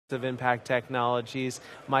of Impact Technologies.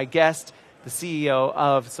 My guest, the CEO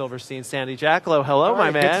of Silverstein, Sandy Jacolow. Hello, my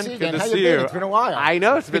man. Good to see you. It's been a while. I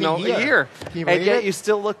know, it's been a year. And yet you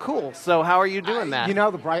still look cool. So how are you doing that? You know,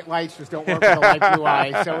 the bright lights just don't work with the light blue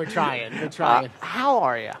eyes, so we're trying. How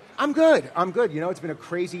are you? I'm good. You know, it's been a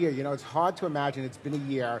crazy year. You know, it's hard to imagine it's been a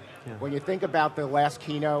year. Yeah. When you think about the last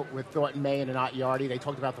keynote with Thornton May and Anat Yardi, they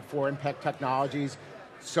talked about the 4 impact technologies,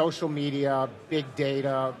 social media, big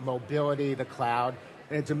data, mobility, the cloud.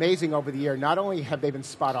 And it's amazing over the year. Not only have they been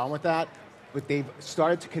spot on with that, but they've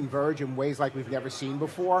started to converge in ways like we've never seen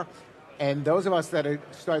before. And those of us that are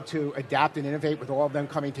started to adapt and innovate with all of them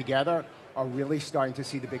coming together are really starting to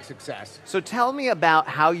see the big success. So tell me about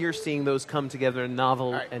how you're seeing those come together in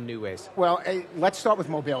novel and new ways. Well, let's start with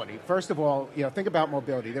mobility. First of all, you know, think about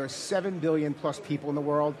mobility. There are 7 billion plus people in the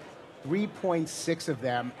world. 3.6 of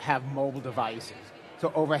them have mobile devices.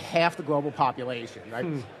 So over half the global population, right?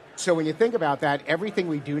 So when you think about that, everything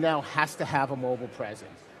we do now has to have a mobile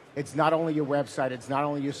presence. It's not only your website, it's not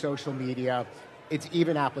only your social media, it's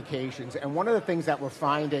even applications. And one of the things that we're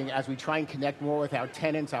finding as we try and connect more with our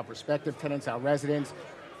tenants, our prospective tenants, our residents,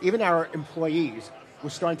 even our employees, we're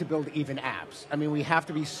starting to build even apps. I mean, we have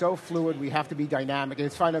to be so fluid, we have to be dynamic, and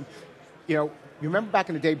it's kind of, you know, you remember back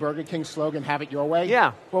in the day Burger King's slogan, have it your way?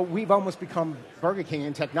 Yeah. Well, we've almost become Burger King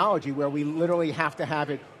in technology where we literally have to have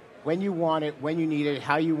it when you want it, when you need it,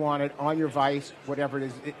 how you want it, on your device, whatever it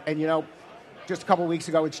is. And you know, just a couple of weeks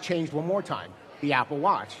ago, it's changed one more time, the Apple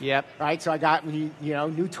Watch. Yep. Right, so I got,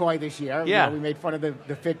 new toy this year. Yeah. You know, we made fun of the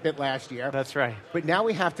Fitbit last year. That's right. But now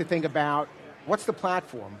we have to think about, what's the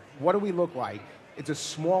platform? What do we look like? It's a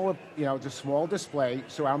small display,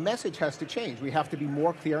 so our message has to change. We have to be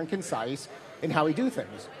more clear and concise in how we do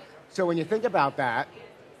things. So when you think about that,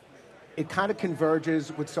 it kind of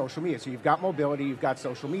converges with social media. So you've got mobility, you've got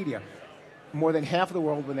social media. More than half of the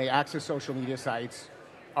world, when they access social media sites,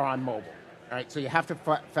 are on mobile. All right, so you have to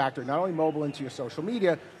factor not only mobile into your social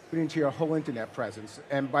media, but into your whole internet presence.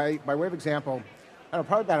 And by way of example, I don't know,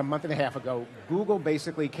 probably about a month and a half ago, Google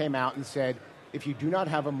basically came out and said, if you do not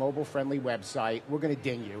have a mobile-friendly website, we're going to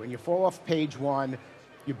ding you. And you fall off page 1,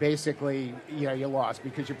 you basically, you're lost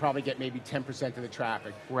because you probably get maybe 10% of the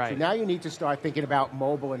traffic. Right. So now you need to start thinking about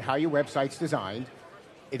mobile and how your website's designed.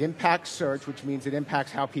 It impacts search, which means it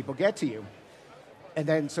impacts how people get to you. And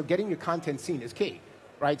then, so getting your content seen is key,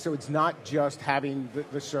 right? So it's not just having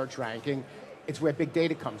the search ranking, it's where big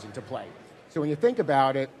data comes into play. So when you think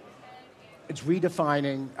about it, it's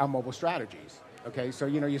redefining our mobile strategies. Okay, so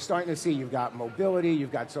you're starting to see you've got mobility,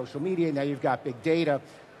 you've got social media, now you've got big data.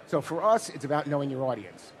 So for us, it's about knowing your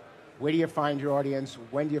audience. Where do you find your audience?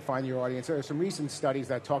 When do you find your audience? There are some recent studies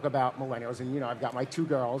that talk about millennials, and I've got my 2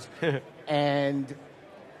 girls, and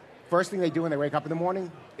first thing they do when they wake up in the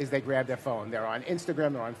morning is they grab their phone. They're on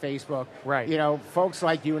Instagram, they're on Facebook. Right. Folks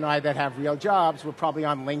like you and I that have real jobs, we're probably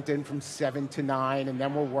on LinkedIn from 7 to 9, and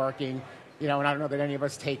then we're working. And I don't know that any of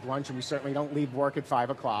us take lunch, and we certainly don't leave work at 5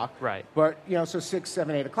 o'clock. Right. But, so 6,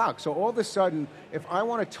 7, 8 o'clock. So all of a sudden, if I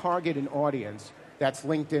want to target an audience that's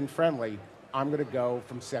LinkedIn friendly, I'm going to go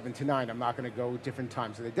from 7 to 9. I'm not going to go different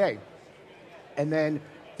times of the day. And then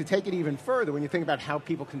to take it even further, when you think about how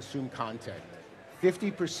people consume content,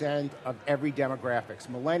 50% of every demographics,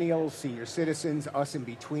 millennials, senior citizens, us in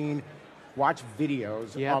between, watch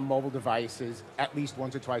videos on mobile devices at least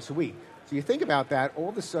once or twice a week. So you think about that, all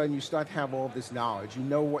of a sudden you start to have all of this knowledge. You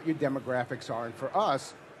know what your demographics are. And for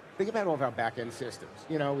us, think about all of our back-end systems.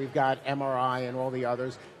 We've got MRI and all the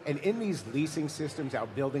others. And in these leasing systems, our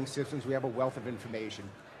building systems, we have a wealth of information.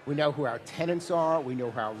 We know who our tenants are. We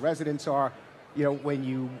know who our residents are. When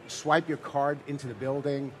you swipe your card into the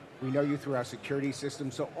building, we know you through our security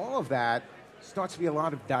system. So all of that starts to be a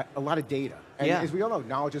lot of data. And as we all know,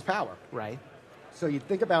 knowledge is power. Right. So you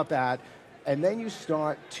think about that, and then you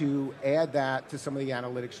start to add that to some of the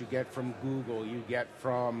analytics you get from Google, you get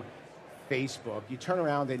from Facebook. You turn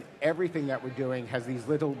around and everything that we're doing has these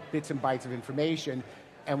little bits and bytes of information,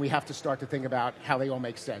 and we have to start to think about how they all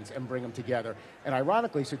make sense and bring them together. And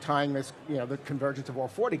ironically, so tying this, the convergence of all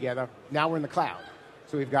 4 together, now we're in the cloud.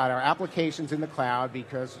 So we've got our applications in the cloud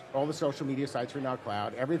because all the social media sites are in our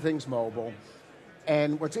cloud, everything's mobile.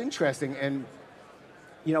 And what's interesting, and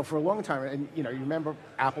for a long time, and you remember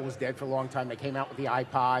Apple was dead for a long time. They came out with the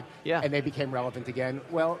iPod, and they became relevant again.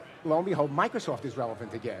 Well, lo and behold, Microsoft is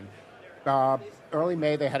relevant again. Early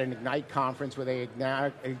May, they had an Ignite conference where they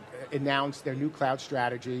announced their new cloud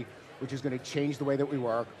strategy, which is going to change the way that we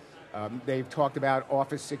work. They've talked about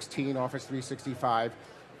Office 16, Office 365,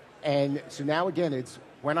 and so now again, it's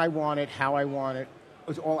when I want it, how I want it.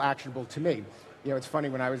 It's all actionable to me. It's funny,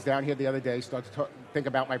 when I was down here the other day, started to think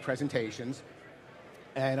about my presentations,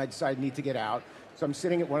 and I decided I need to get out. So I'm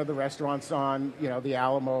sitting at one of the restaurants on, the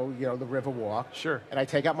Alamo, the Riverwalk. Sure. And I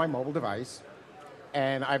take out my mobile device,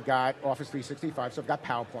 and I've got Office 365, so I've got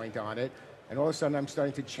PowerPoint on it. And all of a sudden, I'm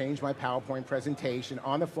starting to change my PowerPoint presentation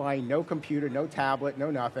on the fly, no computer, no tablet,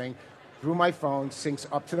 no nothing. Through my phone, syncs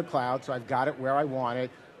up to the cloud, so I've got it where I want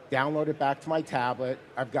it. Download it back to my tablet.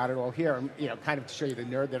 I've got it all here. Kind of to show you the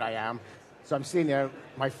nerd that I am. So I'm sitting there,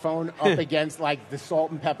 my phone up against like the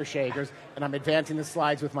salt and pepper shakers, and I'm advancing the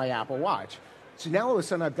slides with my Apple Watch. So now all of a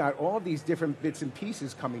sudden I've got all of these different bits and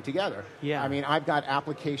pieces coming together. Yeah. I mean, I've got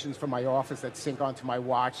applications from my office that sync onto my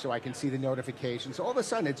watch so I can see the notifications. So all of a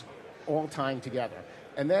sudden it's all tying together.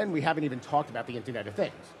 And then we haven't even talked about the Internet of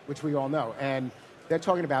Things, which we all know. And they're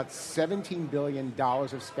talking about $17 billion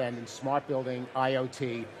of spend in smart building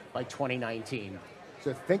IoT by 2019.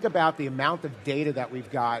 So think about the amount of data that we've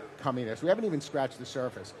got coming to us. We haven't even scratched the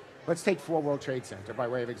surface. Let's take 4 World Trade Center by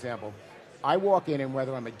way of example. I walk in, and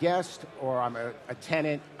whether I'm a guest or I'm a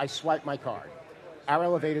tenant, I swipe my card. Our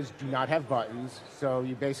elevators do not have buttons, so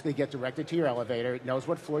you basically get directed to your elevator. It knows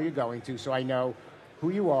what floor you're going to, so I know who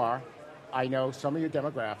you are. I know some of your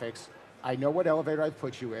demographics. I know what elevator I've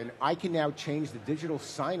put you in. I can now change the digital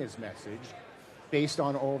signage message based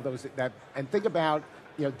on all of those. And think about,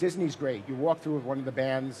 Disney's great. You walk through with one of the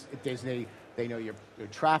bands at Disney, they know your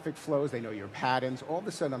traffic flows, they know your patterns. All of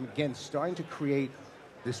a sudden, I'm, again, starting to create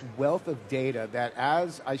this wealth of data that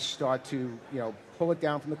as I start to, pull it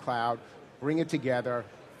down from the cloud, bring it together,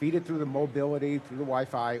 feed it through the mobility, through the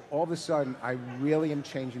Wi-Fi, all of a sudden, I really am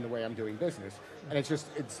changing the way I'm doing business. And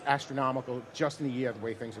it's astronomical just in a year, the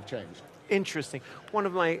way things have changed. Interesting. One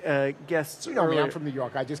of my guests You know earlier, me, I'm from New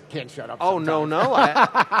York. I just can't shut up Oh, sometimes.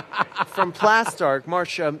 no. From Plastark,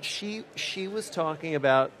 Marsh, she was talking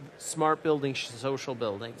about smart building, social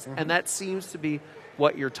buildings, and that seems to be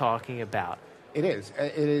what you're talking about. It is.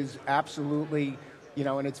 It is absolutely,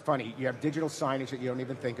 and it's funny. You have digital signage that you don't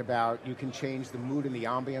even think about. You can change the mood and the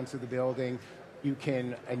ambience of the building. You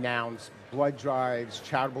can announce blood drives,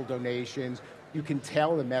 charitable donations. You can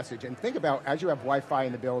tailor the message. And think about, as you have Wi-Fi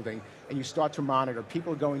in the building and you start to monitor,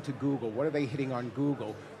 people are going to Google. What are they hitting on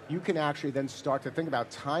Google? You can actually then start to think about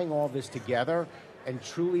tying all this together and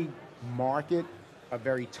truly market a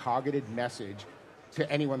very targeted message to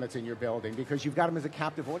anyone that's in your building, because you've got them as a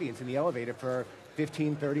captive audience in the elevator for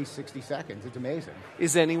 15, 30, 60 seconds. It's amazing.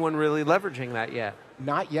 Is anyone really leveraging that yet?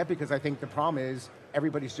 Not yet, because I think the problem is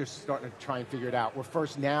everybody's just starting to try and figure it out. We're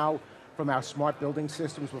first now, from our smart building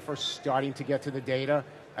systems, we're first starting to get to the data.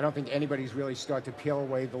 I don't think anybody's really started to peel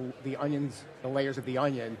away the onions, the layers of the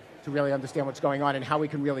onion, to really understand what's going on and how we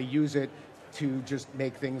can really use it to just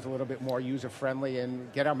make things a little bit more user-friendly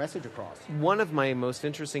and get our message across. One of my most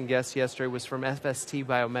interesting guests yesterday was from FST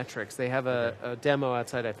Biometrics. They have a demo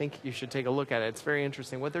outside. I think you should take a look at it. It's very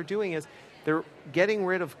interesting. What they're doing is they're getting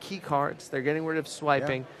rid of key cards. They're getting rid of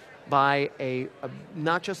swiping by a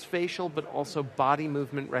not just facial, but also body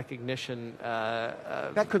movement recognition.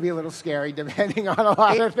 That could be a little scary, depending on a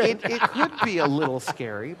lot of things. It could be a little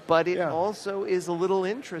scary, but it also is a little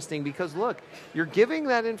interesting because, look, you're giving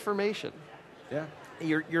that information. Yeah.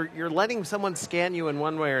 You're letting someone scan you in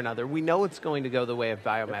one way or another. We know it's going to go the way of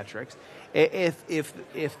biometrics.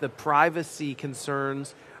 If the privacy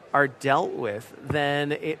concerns are dealt with,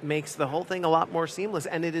 then it makes the whole thing a lot more seamless.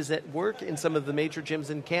 And it is at work in some of the major gyms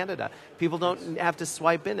in Canada. People don't have to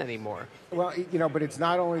swipe in anymore. Well, but it's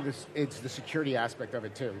not only this, it's the security aspect of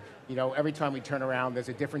it too. Every time we turn around, there's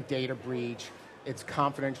a different data breach. It's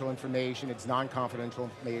confidential information, it's non-confidential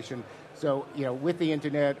information. So, with the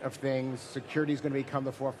Internet of Things, security is going to become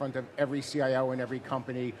the forefront of every CIO and every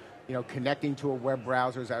company. Connecting to a web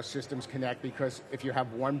browser as our systems connect, because if you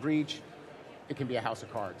have one breach, it can be a house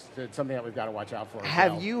of cards. So it's something that we've got to watch out for.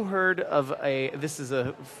 Have you heard of this is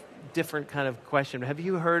a different kind of question, have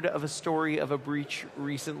you heard of a story of a breach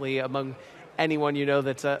recently among anyone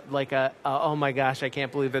that's oh my gosh, I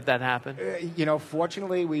can't believe that happened?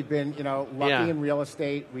 Fortunately, we've been, lucky in real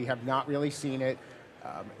estate. We have not really seen it,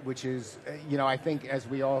 which is, I think as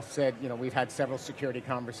we all said, we've had several security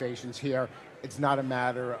conversations here. It's not a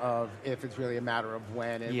matter of if, it's really a matter of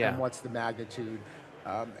when and what's the magnitude.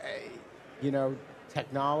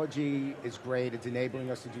 Technology is great. It's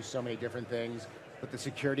enabling us to do so many different things, but the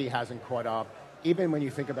security hasn't caught up. Even when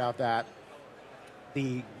you think about that,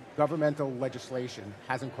 the governmental legislation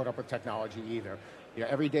hasn't caught up with technology either.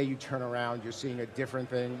 Every day you turn around, you're seeing a different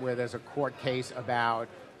thing where there's a court case about,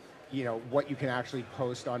 what you can actually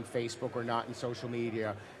post on Facebook or not in social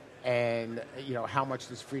media, and, how much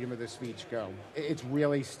does freedom of the speech go. It's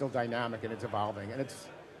really still dynamic and it's evolving, and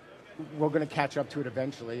we're going to catch up to it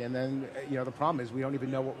eventually. And then, the problem is we don't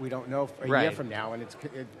even know what we don't know a year from now, and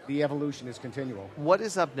the evolution is continual. What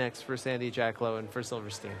is up next for Sandy Jacolow and for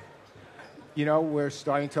Silverstein? We're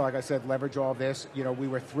starting to, like I said, leverage all this. We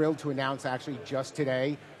were thrilled to announce actually just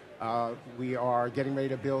today, we are getting ready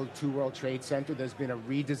to build 2 World Trade Center. There's been a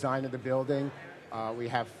redesign of the building. We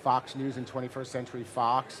have Fox News and 21st Century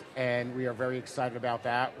Fox, and we are very excited about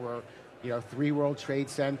that. 3 World Trade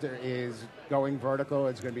Center is going vertical.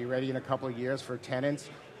 It's going to be ready in a couple of years for tenants.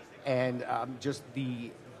 And just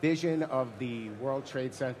the vision of the World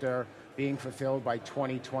Trade Center being fulfilled by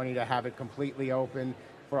 2020, to have it completely open,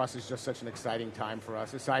 for us is just such an exciting time for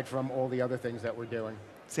us, aside from all the other things that we're doing.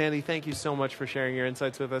 Sandy, thank you so much for sharing your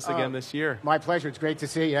insights with us again this year. My pleasure. It's great to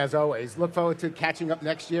see you, as always. Look forward to catching up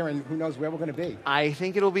next year, and who knows where we're going to be. I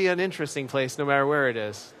think it'll be an interesting place no matter where it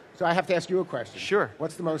is. So I have to ask you a question. Sure.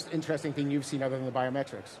 What's the most interesting thing you've seen other than the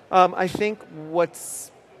biometrics? I think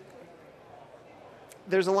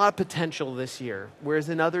there's a lot of potential this year, whereas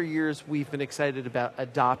in other years we've been excited about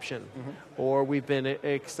adoption, or we've been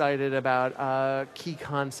excited about key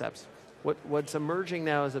concepts. What's emerging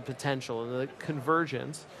now is a potential, and the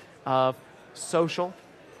convergence of social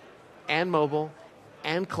and mobile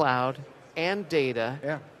and cloud and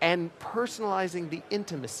data and personalizing the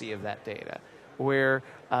intimacy of that data, where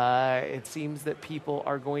it seems that people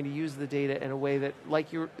are going to use the data in a way that,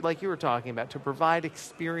 like you were talking about, to provide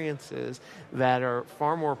experiences that are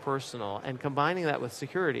far more personal, and combining that with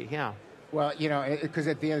security. Well, because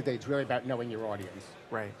at the end of the day, it's really about knowing your audience.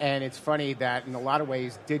 Right. And it's funny that in a lot of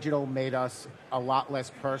ways, digital made us a lot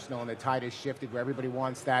less personal, and the tide has shifted where everybody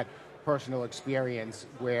wants that personal experience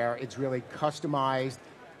where it's really customized.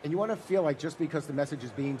 And you want to feel like just because the message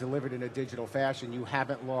is being delivered in a digital fashion, you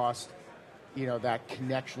haven't lost that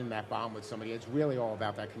connection and that bond with somebody. It's really all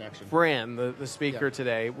about that connection. Bran, the speaker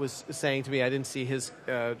today, was saying to me, I didn't see his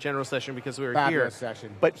general session because we were Fabulous here.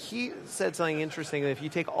 Session. But he said something interesting, that if you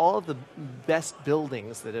take all of the best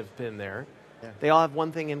buildings that have been there, they all have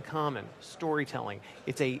one thing in common: storytelling.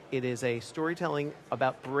 It is a storytelling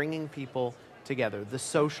about bringing people together, the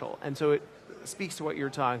social. And so it speaks to what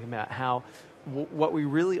you're talking about, how what we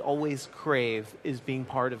really always crave is being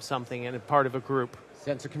part of something and a part of a group.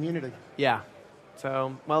 Sense of community. Yeah.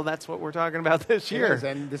 So, well, that's what we're talking about this year. It is,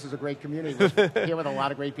 and this is a great community. We're here with a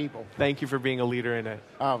lot of great people. Thank you for being a leader in it.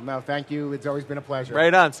 Oh, no, thank you. It's always been a pleasure.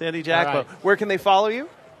 Right on, Sandy Jacolow. Right. Where can they follow you?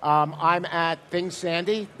 I'm at Things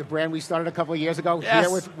Sandy, the brand we started a couple of years ago here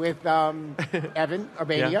with Evan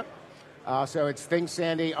Urbania. So it's Things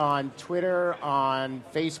Sandy on Twitter, on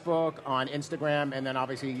Facebook, on Instagram, and then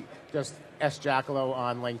obviously just S. Jacolow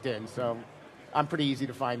on LinkedIn. So I'm pretty easy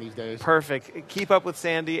to find these days. Perfect. Keep up with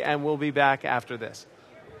Sandy, and we'll be back after this.